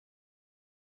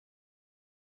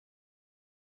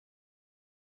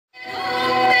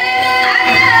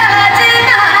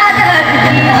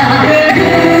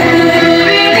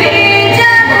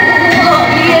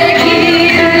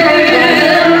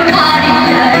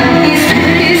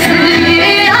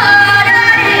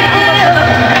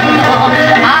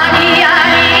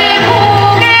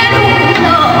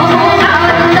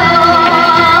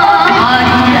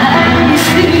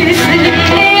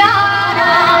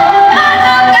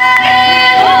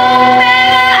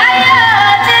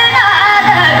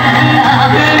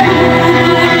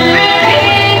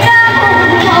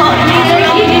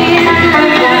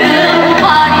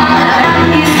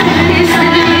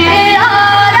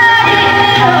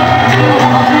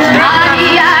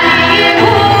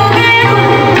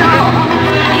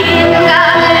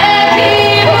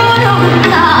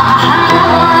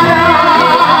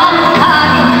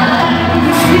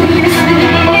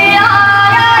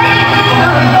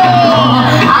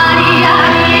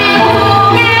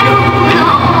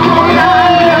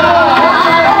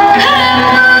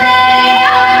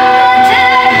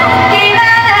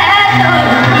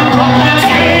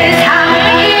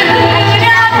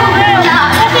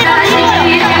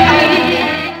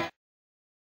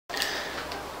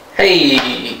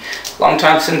Long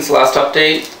time since the last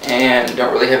update, and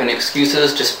don't really have any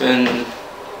excuses, just been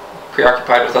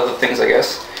preoccupied with other things, I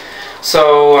guess.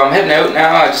 So I'm heading out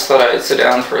now. I just thought I'd sit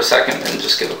down for a second and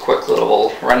just give a quick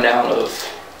little rundown of,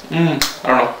 I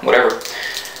don't know, whatever.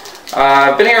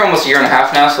 I've been here almost a year and a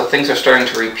half now, so things are starting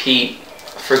to repeat.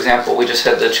 For example, we just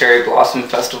had the Cherry Blossom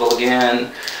Festival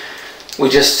again. We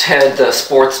just had the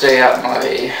sports day at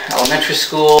my elementary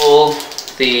school.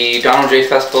 The Donald J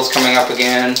Festival is coming up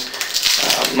again.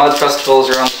 Mud festivals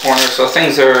are around the corner, so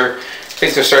things are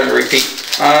starting to repeat.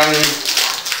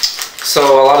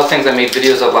 So a lot of things I made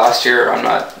videos of last year, I'm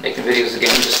not making videos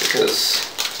again just because,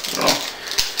 I don't know,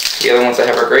 the other ones I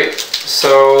have are great.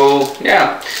 So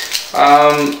yeah,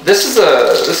 this is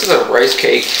a rice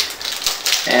cake,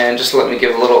 and just let me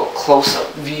give a little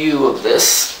close-up view of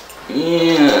this.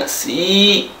 Yeah,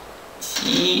 see.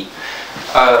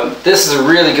 This is a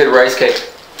really good rice cake.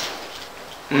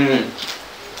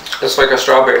 Just like a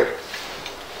strawberry.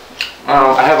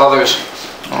 I have others.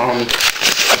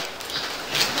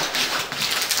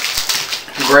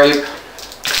 Grape.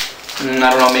 I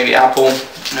don't know, maybe apple.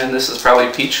 And this is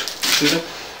probably peach.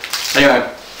 Anyway,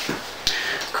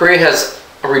 Korea has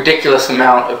a ridiculous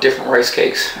amount of different rice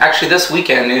cakes. Actually, this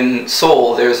weekend in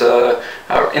Seoul, there's a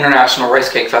international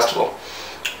rice cake festival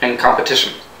and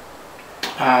competition.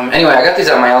 Anyway, I got these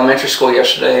at my elementary school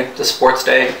yesterday, the sports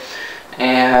day,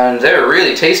 and they're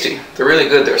really tasty. They're really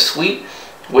good. They're sweet,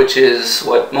 which is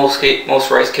what most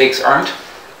rice cakes aren't.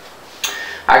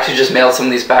 I actually just mailed some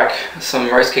of these back, some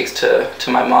rice cakes to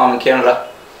my mom in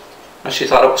Canada, and she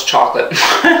thought it was chocolate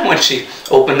when she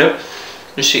opened it,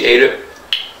 and she ate it.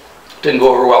 Didn't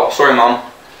go over well. Sorry, Mom.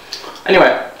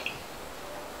 Anyway,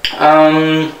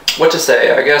 what to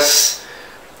say? I guess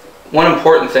one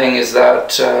important thing is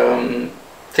that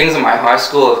things in my high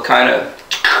school have kind of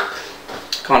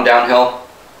gone downhill.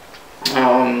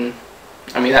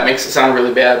 I mean, that makes it sound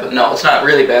really bad, but no, it's not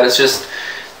really bad. It's just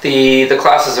the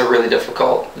classes are really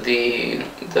difficult. The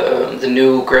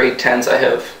new grade 10s I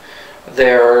have,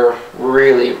 they're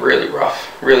really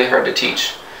rough, really hard to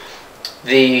teach.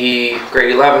 The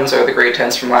grade 11s are the grade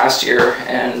 10s from last year,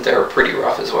 and they're pretty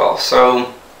rough as well.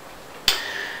 So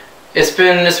it's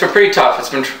been pretty tough. It's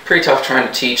been pretty tough trying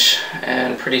to teach,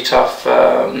 and pretty tough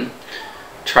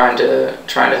trying to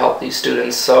help these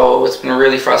students. So it's been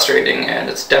really frustrating, and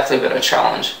it's definitely been a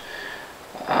challenge.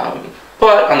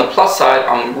 But on the plus side,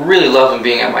 I'm really loving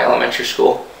being at my elementary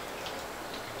school.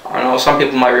 I know some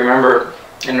people might remember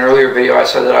in an earlier video I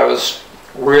said that I was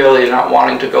really not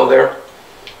wanting to go there.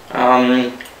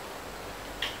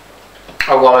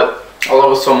 I love it. I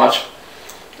love it so much.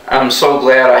 I'm so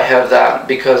glad I have that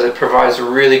because it provides a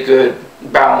really good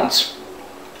balance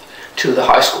to the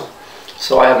high school.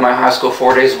 So I have my high school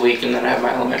 4 days a week, and then I have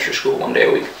my elementary school 1 day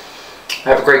a week. I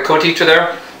have a great co-teacher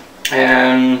there,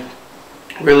 and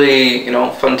really, you know,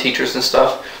 fun teachers and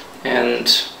stuff,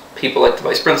 and people like the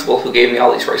vice principal who gave me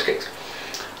all these rice cakes.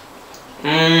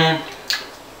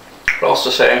 What else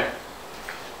to say?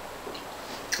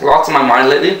 Lots on my mind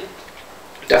lately.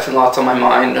 Definitely lots on my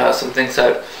mind. Some things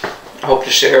that I hope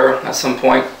to share at some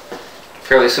point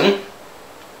fairly soon.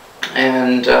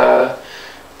 And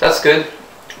that's good.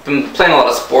 I've been playing a lot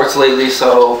of sports lately,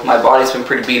 so my body's been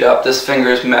pretty beat up. This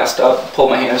finger's messed up. Pulled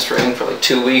my hamstring for like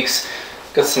 2 weeks.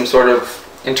 Got some sort of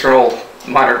internal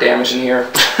minor damage in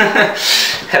here.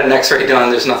 Had an x-ray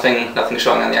done. There's nothing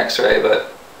showing on the x-ray, but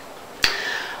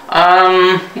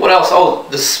what else? Oh,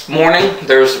 this morning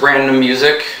there's random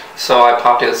music, so I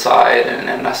popped outside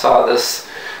and I saw this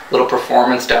little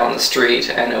performance down the street,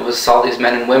 and it was all these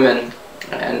men and women,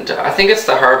 and I think it's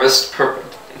the Harvest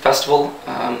Festival,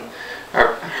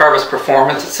 or Harvest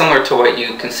Performance. It's similar to what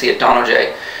you can see at Donald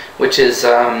J, which is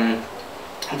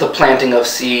the planting of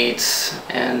seeds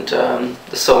and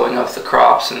the sowing of the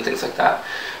crops and things like that.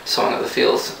 Sowing of the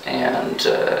fields, and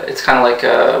it's kind of like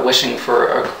wishing for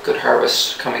a good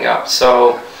harvest coming up.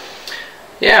 So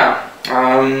yeah,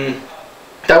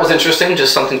 that was interesting,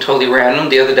 just something totally random.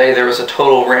 The other day there was a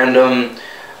total random,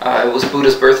 it was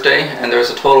Buddha's birthday, and there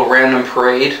was a total random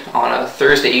parade on a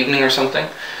Thursday evening or something.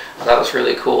 That was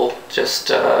really cool. Just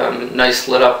nice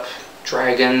lit up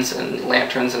dragons and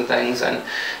lanterns and things, and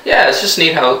yeah, it's just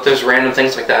neat how there's random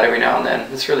things like that every now and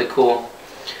then. It's really cool.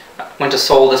 Went to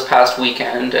Seoul this past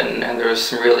weekend, and there was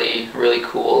some really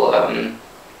cool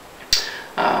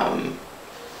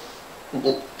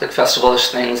like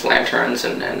festivalish things, lanterns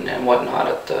and whatnot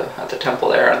at the temple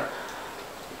there.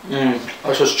 Oh,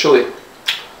 it's just chilly.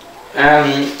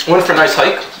 And went for a nice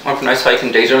hike.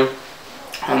 In Daejeon,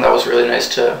 and that was really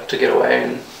nice to get away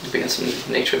and be in some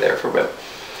nature there for a bit.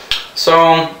 So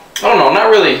I don't know, not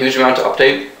really a huge amount to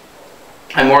update.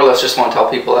 I more or less just want to tell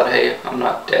people that, hey, I'm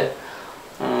not dead.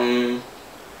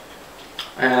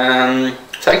 And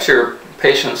thanks for your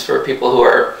patience for people who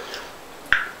are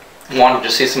wanting to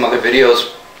see some other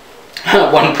videos.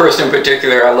 One person in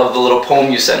particular, I love the little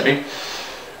poem you sent me,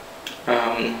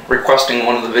 requesting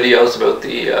one of the videos about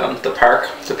the park,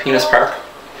 the penis park.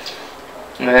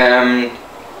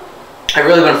 I've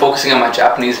really been focusing on my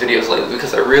Japanese videos lately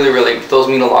because those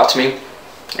mean a lot to me.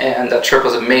 And that trip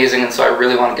was amazing, and so I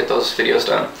really want to get those videos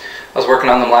done. I was working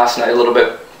on them last night a little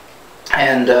bit,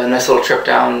 and a nice little trip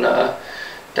down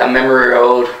memory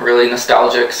road, really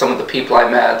nostalgic. Some of the people I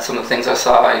met, some of the things I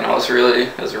saw, you know, it was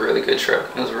a really good trip.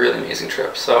 It was a really amazing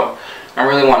trip. So I'm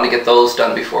really wanting to get those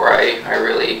done before I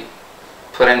really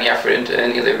put any effort into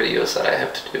any other videos that I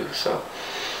have to do. So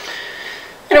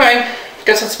anyway, I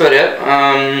guess that's about it.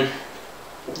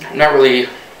 Not really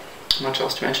much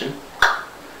else to mention.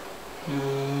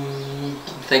 I'm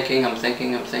thinking. I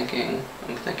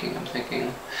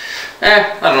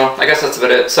don't know. I guess that's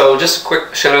about it. So just a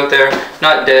quick shout out there.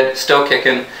 Not dead, still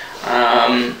kicking.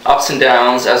 Ups and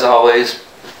downs as always.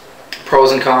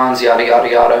 Pros and cons, yada yada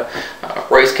yada.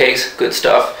 Race case, good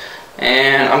stuff.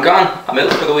 And I'm gone. I'm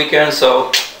out for the weekend.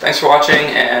 So thanks for watching,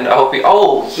 and I hope you.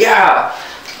 Oh yeah.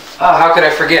 How could I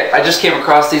forget? I just came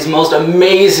across these most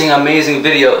amazing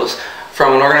videos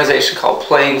from an organization called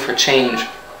Playing for Change.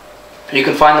 You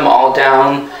can find them all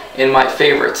down in my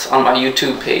favorites on my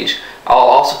YouTube page. I'll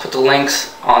also put the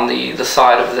links on the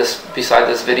side of this, beside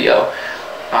this video.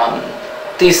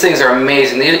 These things are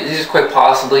amazing. These are quite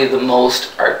possibly the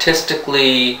most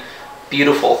artistically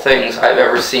beautiful things I've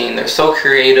ever seen. They're so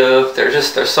creative.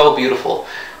 They're so beautiful.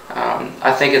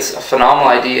 I think it's a phenomenal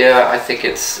idea. I think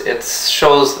it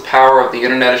shows the power of the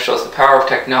internet. It shows the power of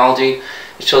technology.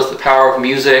 It shows the power of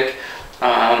music.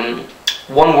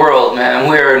 One world, man.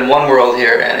 We're in one world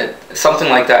here, and something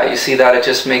like that. You see that, it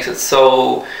just makes it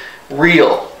so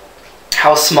real.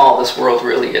 How small this world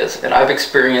really is, and I've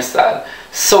experienced that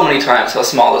so many times. How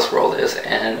small this world is,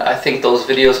 and I think those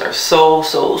videos are so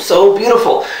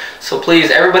beautiful. So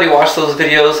please, everybody watch those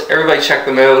videos. Everybody check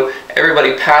them out.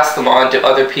 Everybody pass them on to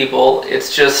other people.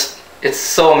 It's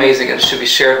so amazing, and it should be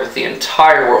shared with the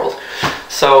entire world.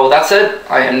 So that's it.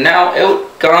 I am now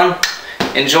out, gone.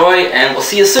 Enjoy, and we'll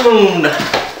see you soon.